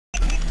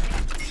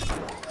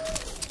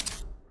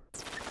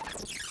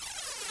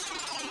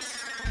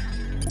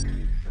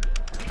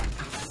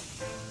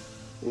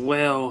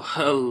Well,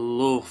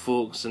 hello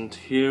folks, and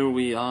here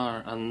we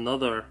are,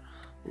 another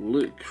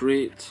Loot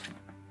Crate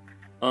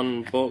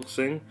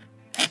unboxing.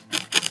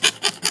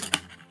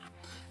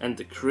 And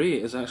the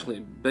crate is actually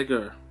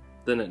bigger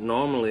than it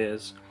normally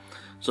is.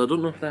 So I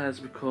don't know if that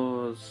is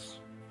because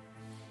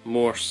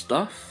more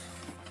stuff,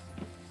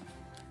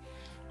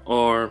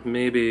 or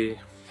maybe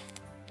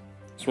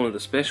it's one of the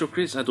special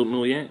crates, I don't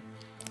know yet.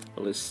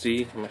 But let's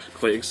see, I'm actually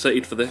quite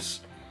excited for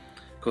this,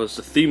 because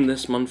the theme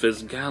this month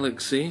is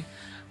Galaxy,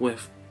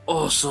 with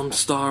awesome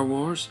Star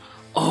Wars,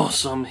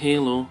 awesome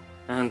Halo,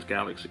 and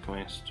Galaxy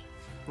Quest.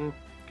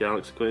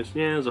 Galaxy Quest,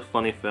 yeah, it's a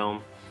funny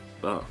film,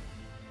 but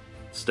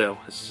still,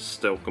 it's just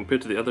still,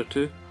 compared to the other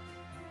two.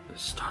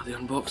 Let's start the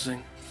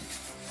unboxing.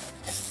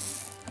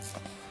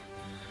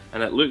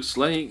 And it looks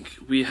like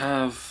we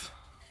have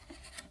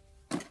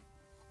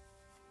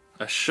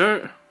a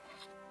shirt.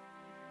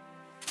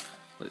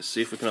 Let's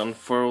see if we can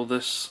unfurl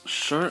this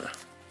shirt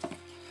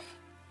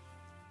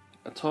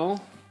at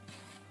all.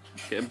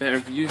 Get a better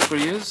view for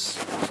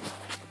yous.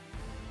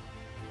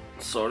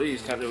 Sorry, you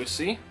can't really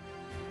see.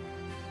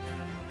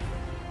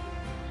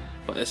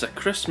 But it's a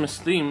Christmas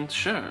themed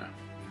shirt.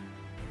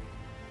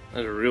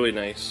 That's really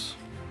nice.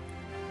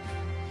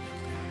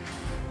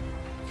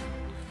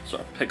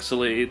 Sort of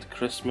pixelated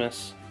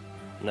Christmas.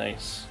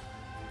 Nice.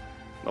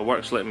 My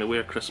work's letting me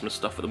wear Christmas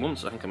stuff at the moment,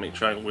 so I think I might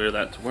try and wear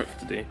that to work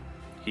today.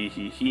 Hee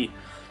hee hee.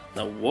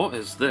 Now what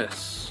is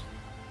this?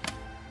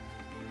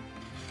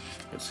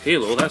 It's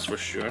Halo, that's for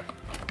sure.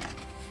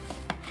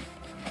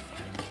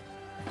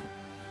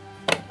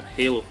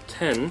 Halo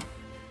 10.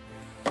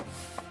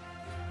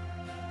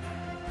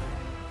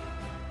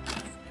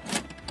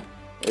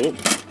 Oh,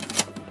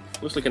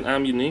 looks like an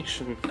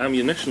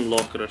ammunition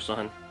locker or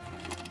something.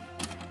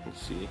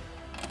 Let's see.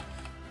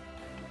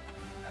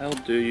 How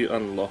do you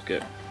unlock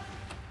it?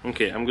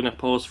 Okay, I'm gonna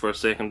pause for a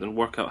second and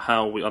work out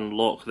how we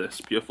unlock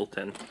this beautiful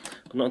tin,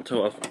 but not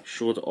until I've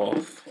showed it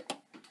off.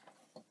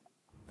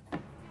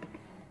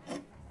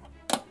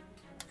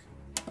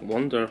 I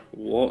wonder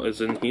what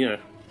is in here.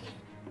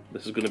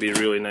 This is going to be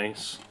really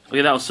nice.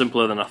 Okay, that was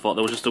simpler than I thought.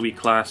 There was just a wee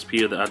clasp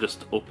here that I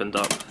just opened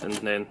up, and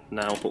then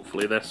now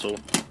hopefully this will...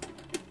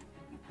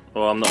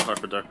 Oh, I'm not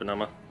herpaderping,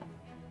 am I?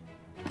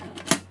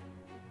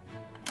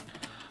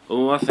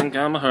 Oh, I think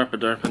I'm a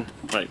herpaderping.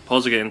 Right,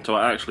 pause again until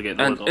I actually get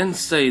the lid off. And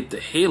inside the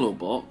Halo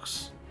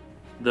box,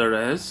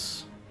 there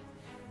is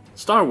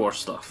Star Wars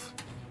stuff.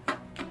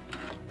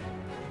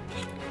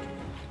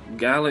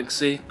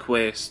 Galaxy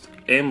Quest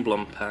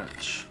emblem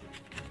patch.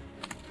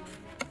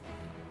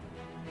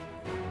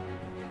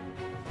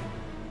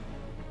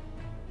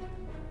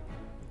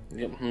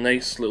 Yep,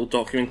 nice little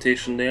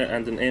documentation there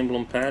and an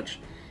emblem patch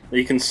that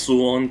you can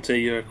sew onto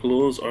your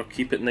clothes or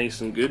keep it nice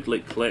and good,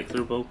 like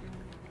collectible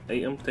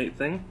item type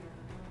thing.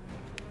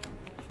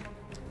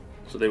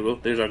 So there we go,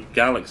 there's our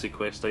Galaxy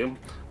Quest item.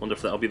 Wonder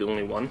if that'll be the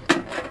only one.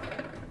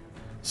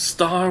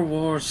 Star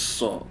Wars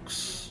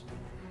socks.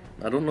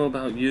 I don't know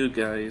about you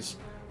guys,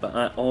 but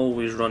I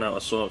always run out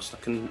of socks.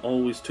 I'm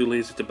always too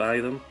lazy to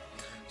buy them.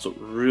 So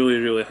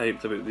really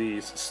hyped about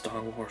these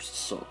Star Wars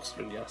socks.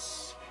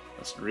 Yes.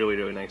 That's really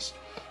nice.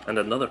 And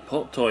another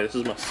pop toy. This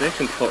is my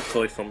second pop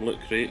toy from Loot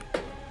Crate.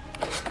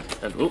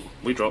 And oh,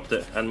 we dropped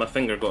it, and my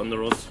finger got on the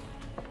road.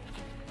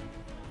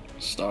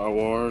 Star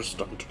Wars.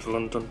 Dun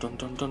dun dun dun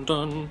dun dun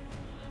dun.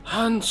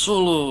 Han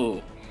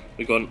Solo.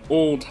 We got an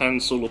old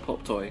Han Solo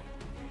pop toy.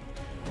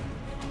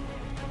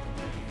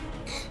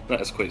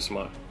 That is quite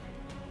smart.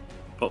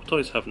 Pop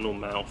toys have no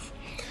mouth.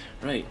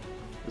 Right.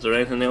 Is there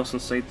anything else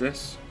inside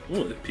this?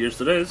 Oh, it appears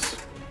there is.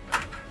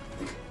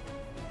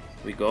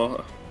 We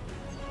got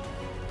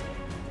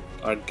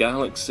our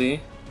Galaxy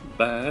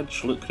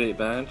badge, Loot Crate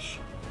badge.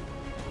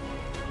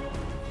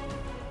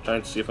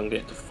 Trying to see if I can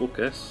get it to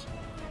focus.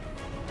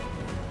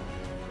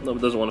 No, it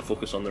doesn't want to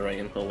focus on the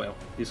writing. Oh well,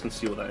 you can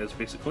see what that is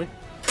basically.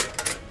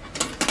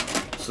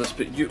 So let's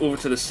put you over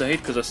to the side,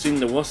 because I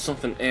seen there was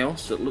something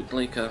else that looked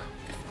like a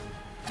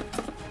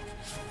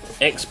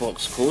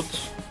Xbox code.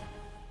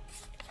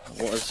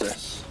 What is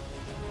this?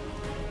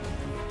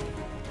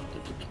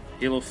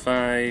 Halo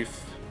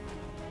 5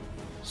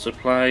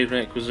 Supply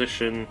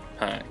Requisition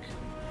Pack.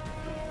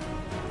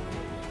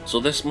 So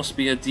this must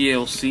be a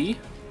DLC,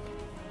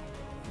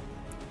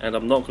 and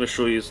I'm not going to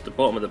show you the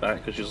bottom of the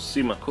back because you'll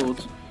see my code,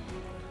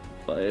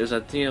 but it is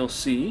a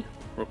DLC,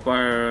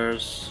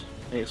 requires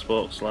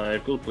Xbox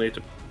Live, Gold Play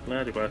to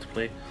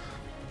play,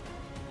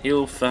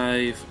 Halo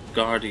 5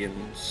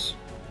 Guardians.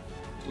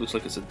 Looks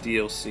like it's a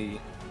DLC.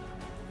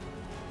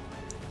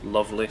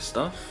 Lovely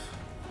stuff.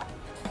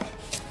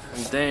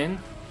 And then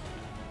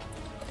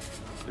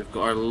we've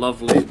got our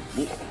lovely,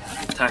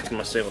 attacking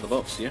myself with the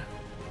box here.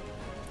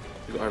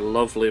 We've got our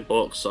lovely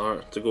box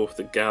art to go with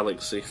the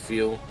Galaxy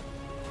feel.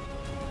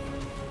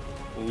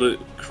 Loot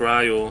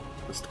Cryo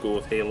is to go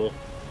with Halo.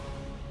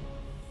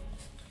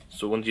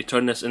 So when you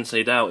turn this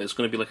inside out, it's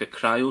going to be like a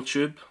cryo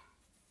tube.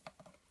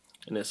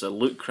 And it's a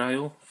Loot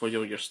Cryo for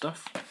your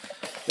stuff.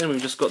 Then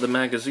we've just got the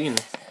magazine.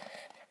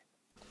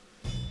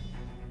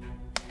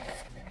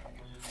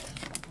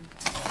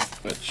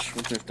 Which,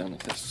 we'll move down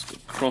like this.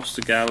 across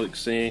the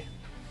galaxy.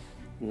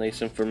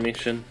 Nice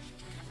information.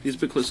 These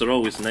booklets are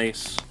always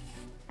nice.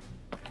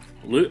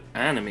 Loot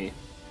anime.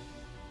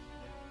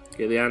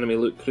 Get the anime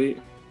loot crate.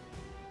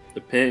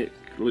 The pet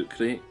loot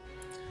crate.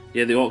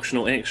 Yeah, the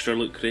optional extra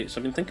loot crates.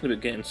 I've been thinking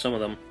about getting some of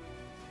them.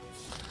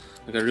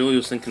 Like, I really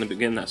was thinking about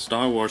getting that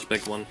Star Wars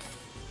big one.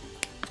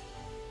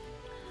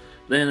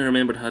 Then I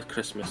remembered I had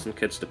Christmas and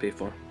kids to pay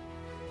for.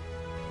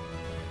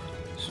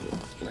 So,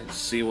 let's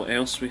see what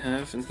else we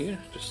have in here.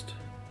 Just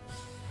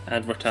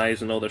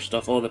advertising all their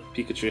stuff. Oh, the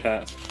Pikachu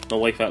hat. My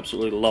wife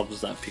absolutely loves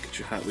that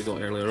Pikachu hat we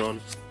got earlier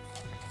on.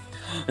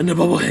 And the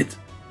bobblehead!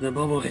 The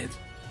bobblehead!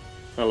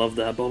 I love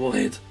that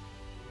bobblehead.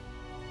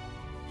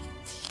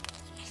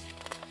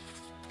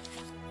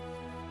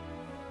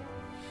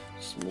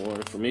 Some more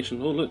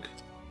information. Oh, look.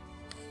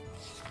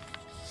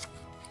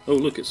 Oh,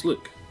 look, it's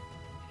Luke.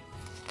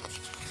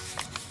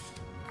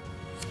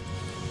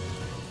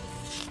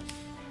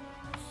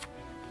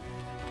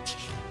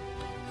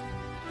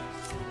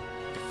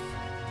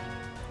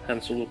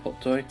 Han Solo pop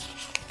toy.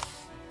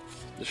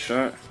 The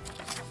shirt.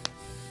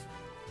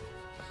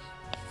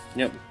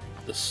 Yep,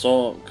 the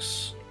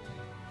socks.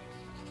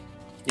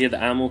 Yeah,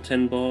 the ammo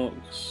tin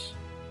box.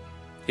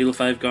 Halo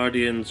 5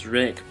 Guardians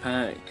rec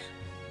pack.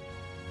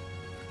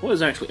 What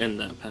is actually in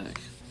that pack?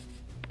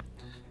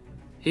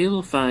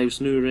 Halo 5's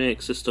new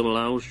rec system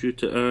allows you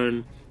to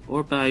earn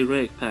or buy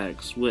rec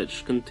packs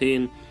which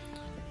contain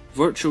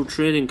virtual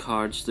trading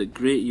cards that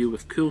grate you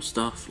with cool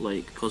stuff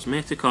like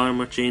cosmetic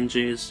armor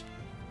changes,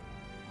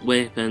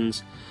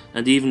 weapons,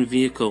 and even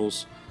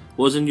vehicles.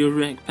 What's in your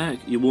rec pack?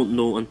 You won't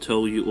know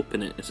until you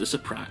open it. It's a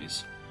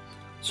surprise.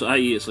 So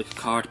i.e. it's like a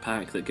card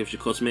pack that gives you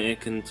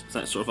cosmetic and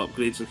that sort of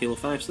upgrades in Halo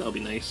 5, so that'll be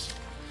nice.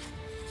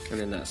 And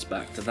then that's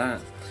back to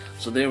that.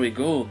 So there we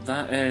go,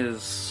 that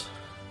is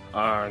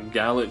our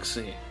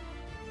Galaxy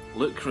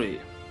loot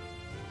crate.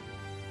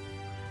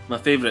 My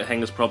favourite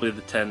thing is probably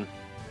the tin,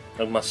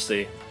 I must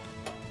say.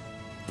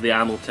 The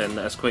ammo tin,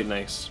 that is quite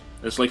nice.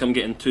 It's like I'm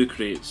getting 2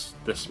 crates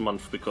this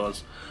month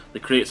because the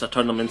crates I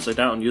turn them inside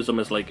out and use them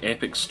as like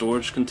epic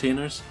storage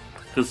containers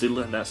because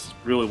that's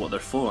really what they're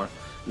for.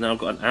 And now I've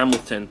got an ammo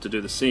tin to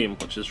do the same,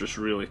 which is just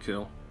really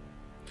cool.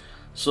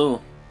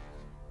 So,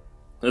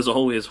 as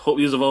always, hope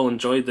you have all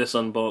enjoyed this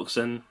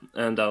unboxing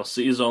and I'll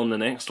see you all in the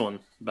next one.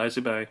 Bye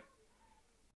bye.